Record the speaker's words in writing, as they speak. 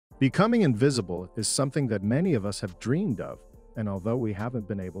Becoming invisible is something that many of us have dreamed of, and although we haven't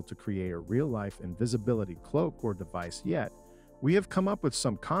been able to create a real-life invisibility cloak or device yet, we have come up with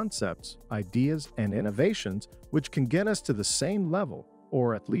some concepts, ideas, and innovations which can get us to the same level,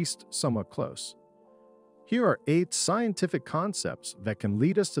 or at least somewhat close. Here are 8 scientific concepts that can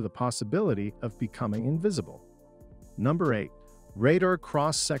lead us to the possibility of becoming invisible. Number 8. Radar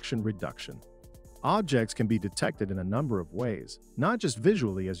cross-section reduction. Objects can be detected in a number of ways, not just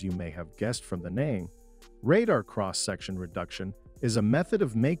visually as you may have guessed from the name. Radar cross-section reduction is a method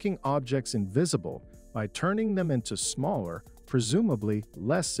of making objects invisible by turning them into smaller, presumably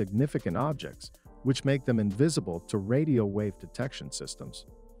less significant objects, which make them invisible to radio wave detection systems.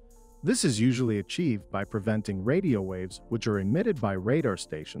 This is usually achieved by preventing radio waves which are emitted by radar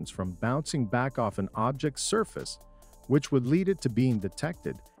stations from bouncing back off an object's surface, which would lead it to being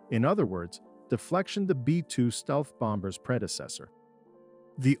detected. In other words, deflection, the B-2 stealth bomber's predecessor.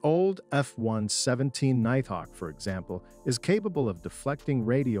 The old F-117 Nighthawk, for example, is capable of deflecting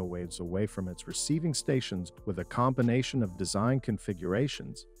radio waves away from its receiving stations with a combination of design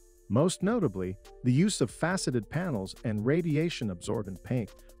configurations, most notably the use of faceted panels and radiation-absorbent paint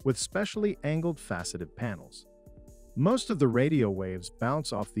with specially angled faceted panels. Most of the radio waves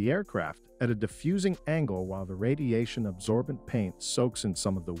bounce off the aircraft at a diffusing angle while the radiation-absorbent paint soaks in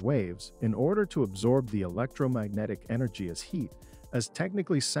some of the waves in order to absorb the electromagnetic energy as heat. As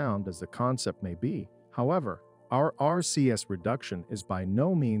technically sound as the concept may be, however, our RCS reduction is by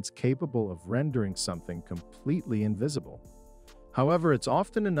no means capable of rendering something completely invisible. However, it's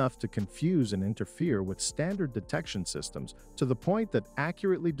often enough to confuse and interfere with standard detection systems to the point that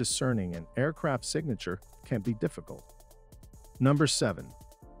accurately discerning an aircraft signature can be difficult. Number 7.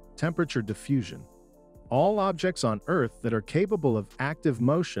 Temperature diffusion. All objects on Earth that are capable of active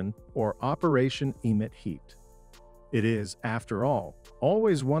motion or operation emit heat. It is, after all,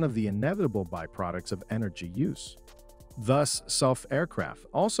 always one of the inevitable byproducts of energy use. Thus, self-aircraft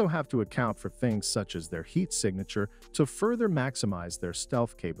also have to account for things such as their heat signature to further maximize their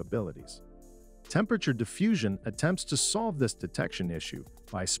stealth capabilities. Temperature diffusion attempts to solve this detection issue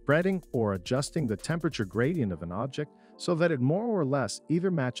by spreading or adjusting the temperature gradient of an object so that it more or less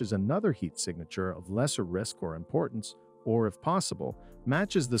either matches another heat signature of lesser risk or importance, or if possible,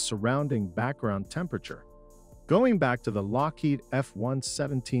 matches the surrounding background temperature. Going back to the Lockheed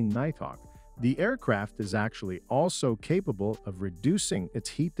F-117 Nighthawk, the aircraft is actually also capable of reducing its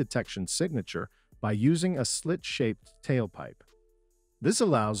heat detection signature by using a slit-shaped tailpipe. This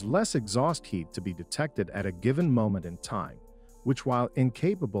allows less exhaust heat to be detected at a given moment in time, which, while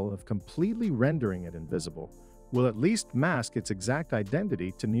incapable of completely rendering it invisible, will at least mask its exact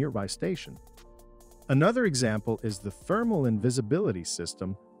identity to nearby station. Another example is the thermal invisibility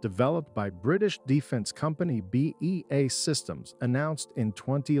system developed by British defense company BAE Systems, announced in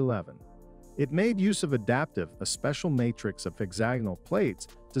 2011. It made use of adaptive, a special matrix of hexagonal plates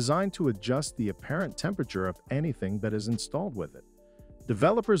designed to adjust the apparent temperature of anything that is installed with it.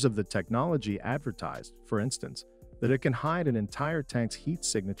 Developers of the technology advertised, for instance, that it can hide an entire tank's heat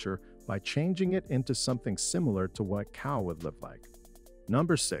signature by changing it into something similar to what a cow would live like.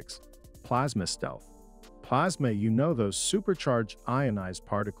 Number 6. Plasma stealth. Plasma, you know, those supercharged ionized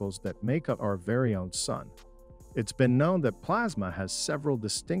particles that make up our very own sun. It's been known that plasma has several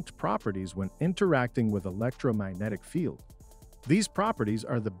distinct properties when interacting with electromagnetic field. These properties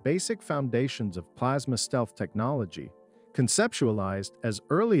are the basic foundations of plasma stealth technology, conceptualized as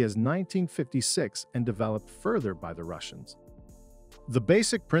early as 1956 and developed further by the Russians. The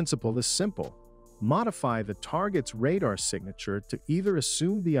basic principle is simple. Modify the target's radar signature to either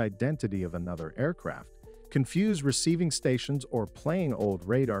assume the identity of another aircraft, confuse receiving stations, or plain old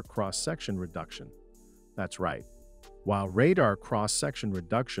radar cross-section reduction. That's right. While radar cross-section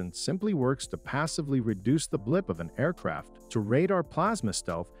reduction simply works to passively reduce the blip of an aircraft, to radar plasma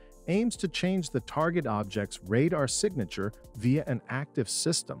stealth aims to change the target object's radar signature via an active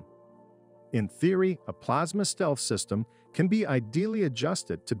system. In theory, a plasma stealth system can be ideally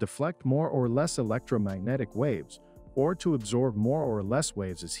adjusted to deflect more or less electromagnetic waves, or to absorb more or less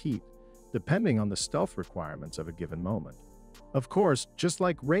waves as heat, depending on the stealth requirements of a given moment. Of course, just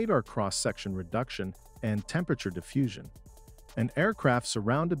like radar cross-section reduction and temperature diffusion, an aircraft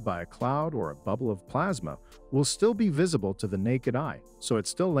surrounded by a cloud or a bubble of plasma will still be visible to the naked eye, so it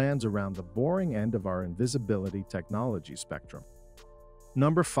still lands around the boring end of our invisibility technology spectrum.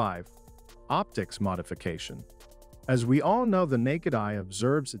 Number 5. Optics modification. As we all know, the naked eye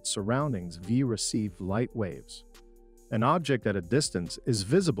observes its surroundings via received light waves. An object at a distance is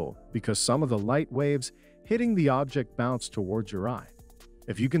visible because some of the light waves hitting the object bounce towards your eye.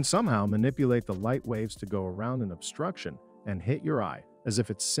 If you can somehow manipulate the light waves to go around an obstruction and hit your eye, as if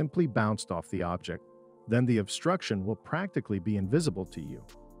it simply bounced off the object, then the obstruction will practically be invisible to you.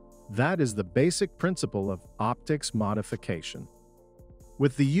 That is the basic principle of optics modification.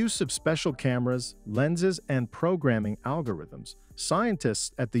 With the use of special cameras, lenses, and programming algorithms,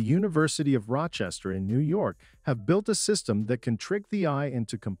 scientists at the University of Rochester in New York have built a system that can trick the eye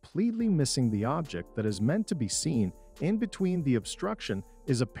into completely missing the object that is meant to be seen in between the obstruction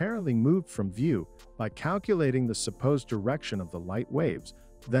is apparently moved from view. By calculating the supposed direction of the light waves,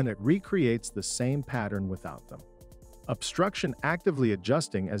 then it recreates the same pattern without them. Obstruction actively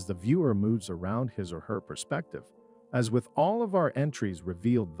adjusting as the viewer moves around his or her perspective. As with all of our entries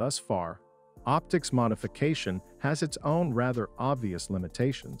revealed thus far, optics modification has its own rather obvious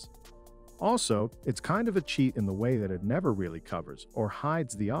limitations. Also, it's kind of a cheat in the way that it never really covers or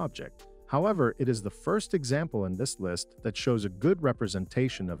hides the object. However, it is the first example in this list that shows a good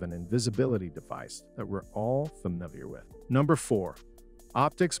representation of an invisibility device that we're all familiar with. Number 4.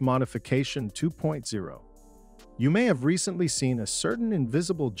 Optics Modification 2.0. You may have recently seen a certain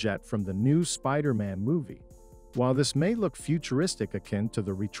invisible jet from the new Spider-Man movie. While this may look futuristic akin to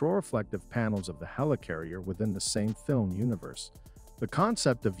the retroreflective panels of the helicarrier within the same film universe, the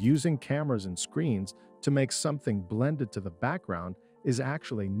concept of using cameras and screens to make something blended to the background is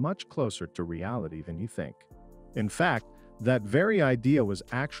actually much closer to reality than you think. In fact, that very idea was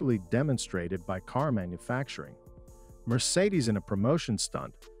actually demonstrated by car manufacturing. Mercedes, in a promotion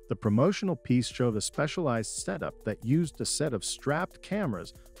stunt, the promotional piece showed a specialized setup that used a set of strapped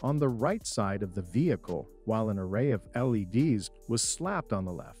cameras on the right side of the vehicle while an array of LEDs was slapped on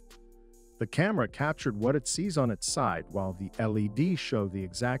the left. The camera captured what it sees on its side while the LEDs show the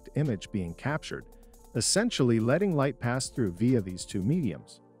exact image being captured, essentially letting light pass through via these two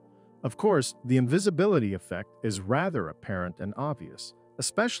mediums. Of course, the invisibility effect is rather apparent and obvious,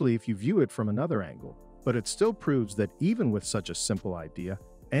 especially if you view it from another angle, but it still proves that even with such a simple idea,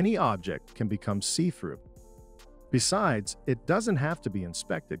 any object can become see-through. Besides, it doesn't have to be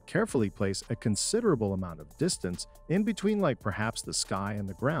inspected. Carefully place a considerable amount of distance in between, like perhaps the sky and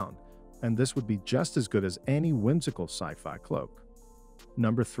the ground, and this would be just as good as any whimsical sci-fi cloak.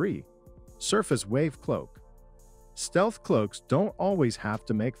 Number 3. Surface Wave Cloak. Stealth cloaks don't always have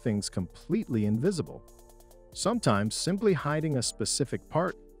to make things completely invisible. Sometimes simply hiding a specific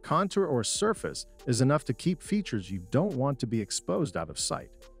part, contour, or surface is enough to keep features you don't want to be exposed out of sight.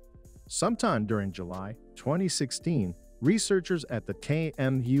 Sometime during July 2016, researchers at the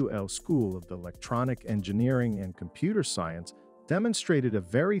KMUL School of Electronic Engineering and Computer Science demonstrated a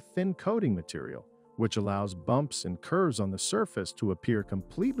very thin coating material, which allows bumps and curves on the surface to appear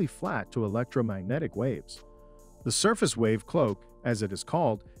completely flat to electromagnetic waves. The surface wave cloak, as it is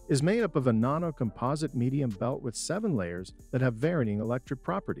called, is made up of a nano-composite medium belt with 7 layers that have varying electric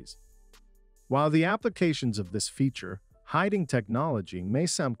properties. While the applications of this feature hiding technology may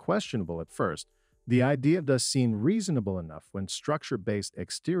sound questionable at first, the idea does seem reasonable enough when structure-based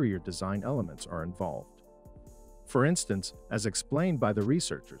exterior design elements are involved. For instance, as explained by the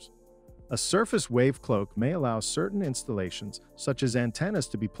researchers, a surface wave cloak may allow certain installations, such as antennas,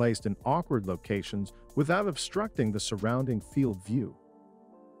 to be placed in awkward locations without obstructing the surrounding field view.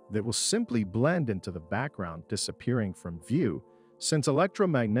 That will simply blend into the background, disappearing from view, since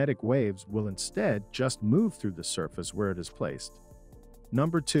electromagnetic waves will instead just move through the surface where it is placed.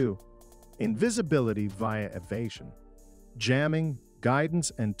 Number 2. Invisibility via evasion. Jamming,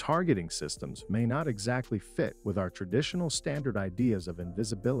 guidance, and targeting systems may not exactly fit with our traditional standard ideas of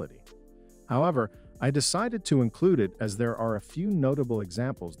invisibility. However, I decided to include it as there are a few notable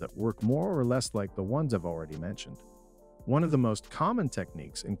examples that work more or less like the ones I've already mentioned. One of the most common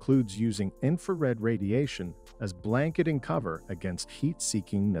techniques includes using infrared radiation as blanketing cover against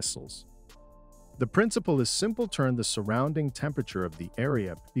heat-seeking missiles. The principle is simple: turn the surrounding temperature of the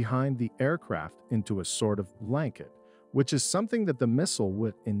area behind the aircraft into a sort of blanket, which is something that the missile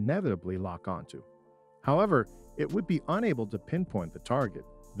would inevitably lock onto. However, it would be unable to pinpoint the target,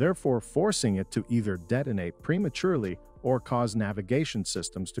 therefore forcing it to either detonate prematurely or cause navigation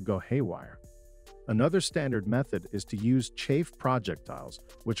systems to go haywire. Another standard method is to use chaff projectiles,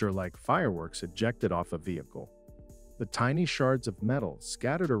 which are like fireworks ejected off a vehicle. The tiny shards of metal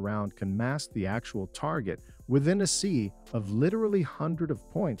scattered around can mask the actual target within a sea of literally hundreds of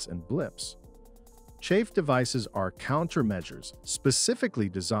points and blips. Chaff devices are countermeasures specifically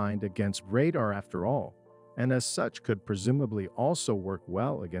designed against radar after all, and as such could presumably also work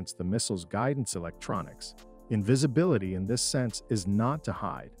well against the missile's guidance electronics. Invisibility in this sense is not to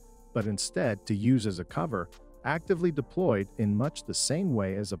hide, but instead to use as a cover, actively deployed in much the same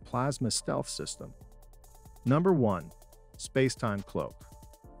way as a plasma stealth system. Number 1. Space-time cloak.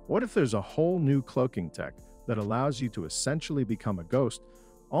 What if there's a whole new cloaking tech that allows you to essentially become a ghost,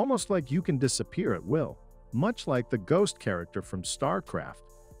 almost like you can disappear at will. Much like the ghost character from StarCraft,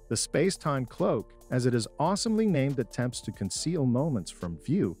 the space-time cloak, as it is awesomely named, attempts to conceal moments from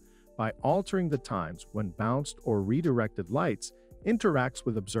view by altering the times when bounced or redirected lights interacts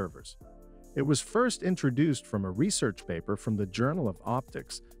with observers. It was first introduced from a research paper from the Journal of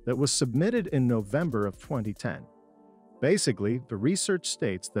Optics that was submitted in November of 2010. Basically, the research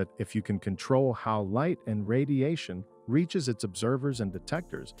states that if you can control how light and radiation reaches its observers and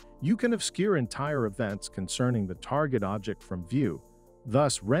detectors, you can obscure entire events concerning the target object from view,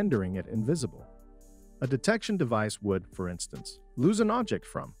 thus rendering it invisible. A detection device would, for instance, lose an object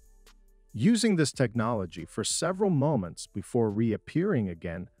from using this technology for several moments before reappearing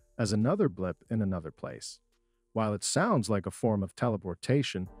again as another blip in another place. While it sounds like a form of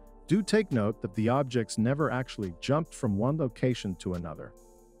teleportation, do take note that the objects never actually jumped from one location to another.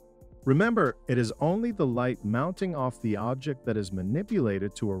 Remember, it is only the light mounting off the object that is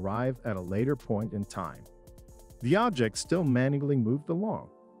manipulated to arrive at a later point in time. The object still manually moved along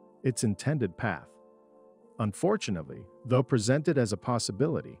its intended path. Unfortunately, though presented as a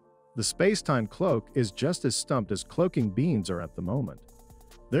possibility, the space-time cloak is just as stumped as cloaking beans are at the moment.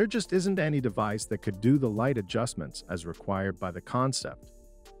 There just isn't any device that could do the light adjustments as required by the concept.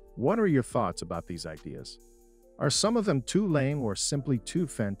 What are your thoughts about these ideas? Are some of them too lame or simply too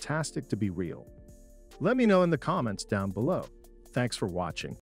fantastic to be real? Let me know in the comments down below. Thanks for watching.